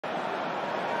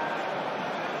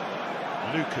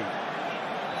Luku.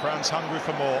 France hungry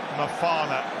for more.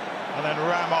 Mafana, and then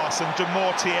Ramos and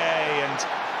Demortier, and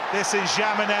this is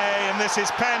Jaminet, and this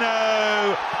is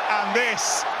Penaud, and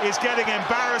this is getting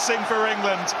embarrassing for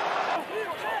England.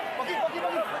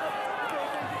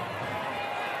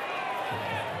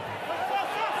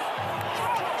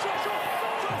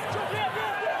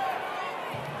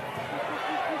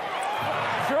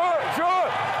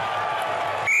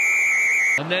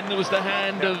 And then there was the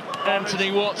hand of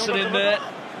Anthony Watson in there.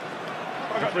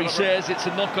 The referee says it's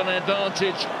a knock-on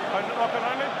advantage.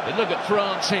 But look at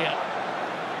France here.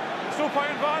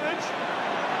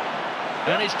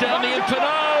 And it's Damian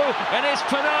Penaud, and it's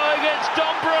Penaud against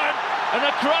Dombrun, and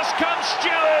across comes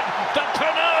Stewart, but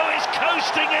Penaud is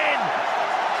coasting in.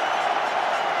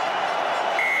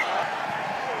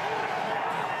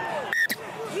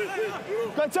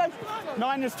 Go 10.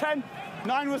 9 is 10.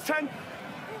 9 was 10.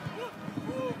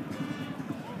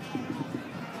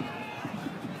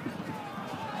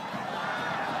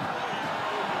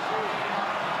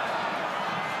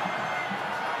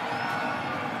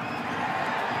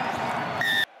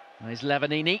 There's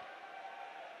Lavanini,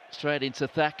 straight into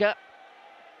Thacker.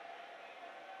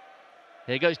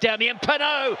 Here goes Damian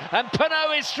Penaud, and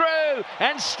Penaud is through,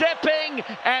 and stepping,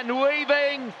 and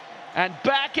weaving, and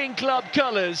back in club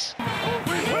colours.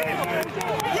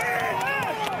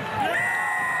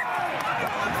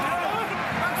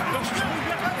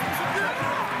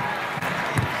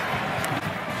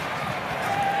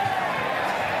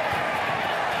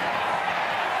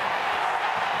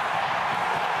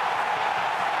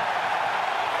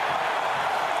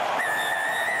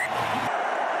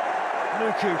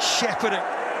 Luku shepherding,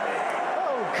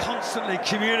 constantly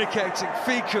communicating.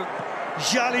 Fiku,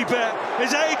 Jalibert,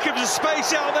 there's acres of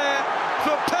space out there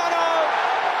for Penaud.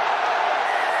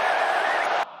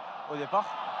 Au départ.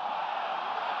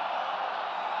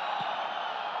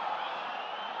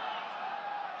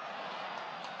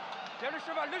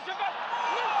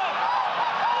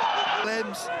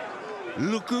 Lems,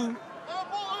 Luku,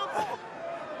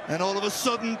 and all of a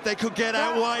sudden they could get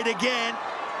out wide again.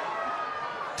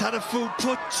 Tadafu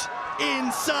put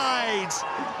inside,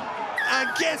 and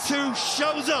guess who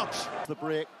shows up? The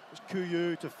break is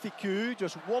Kuyu to Fiku,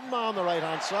 just one man on the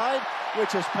right-hand side,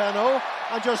 which is Penaud,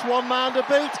 and just one man to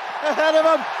beat. Ahead of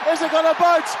him, is it going to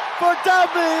bounce for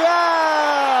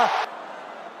Damian?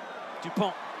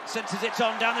 Dupont senses it's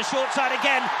on down the short side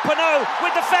again. Penaud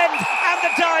with the fend and the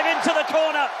dive into the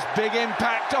corner. Big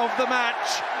impact of the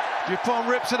match. Dupont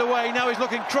rips it away, now he's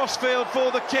looking crossfield for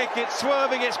the kick. It's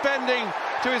swerving, it's bending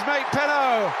to his mate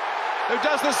Penaud, who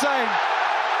does the same.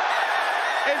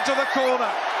 Into the corner.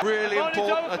 Really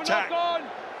important attack.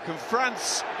 Can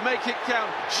France make it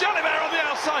count? Jalibert on the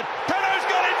outside. Penaud's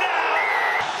got it now!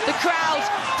 The crowd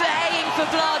baying for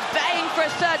blood, baying for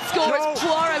a third score as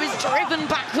Poirot is driven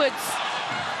backwards.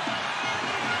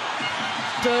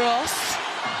 Burros.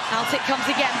 Out it comes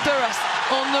again. Burros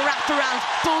on the wraparound.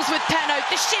 Balls with Penaud.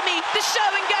 The shimmy, the show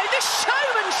and go, the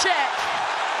showmanship.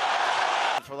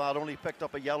 For that, only picked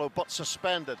up a yellow, but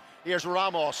suspended. Here's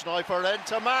Ramos now for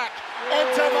Intimac.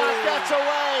 Intimac gets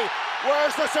away.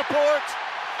 Where's the support?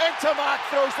 Intimac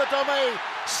throws the dummy,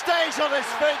 stays on his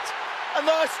feet, and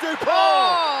now it's Dupont.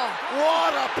 Oh.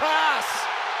 What a pass!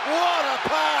 What a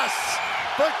pass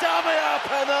for Damian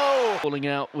Penaud. Falling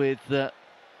out with the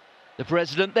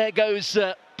president. There goes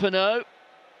Penaud.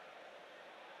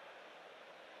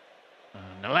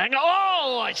 No angle.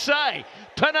 Oh, I say,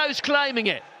 Penaud's claiming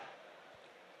it.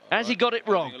 Has he got it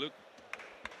wrong?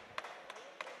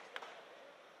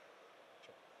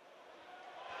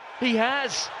 He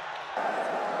has.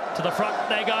 To the front,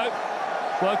 they go.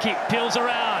 Woki peels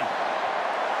around.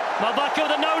 Mabaka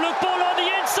with a no-look ball on the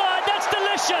inside, that's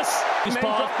delicious!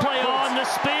 Spark play on, the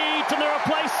speed to the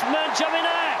replacement,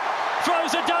 Jaminet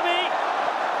throws a dummy.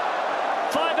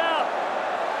 5 out.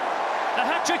 A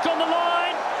hat-trick on the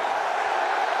line.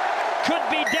 Could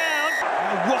be down.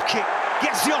 Rocket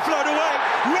gets the offload away.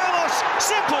 Ramos,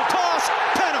 simple pass,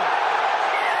 Penaud.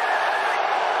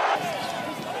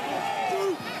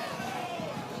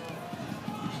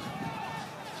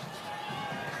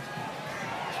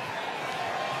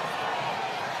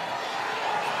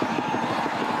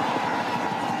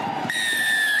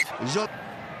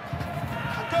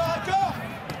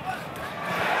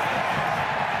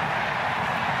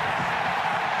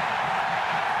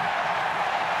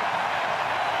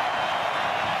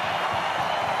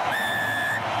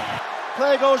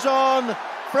 Play goes on.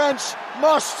 French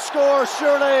must score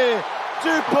surely.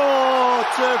 Dupont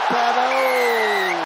to Penaud.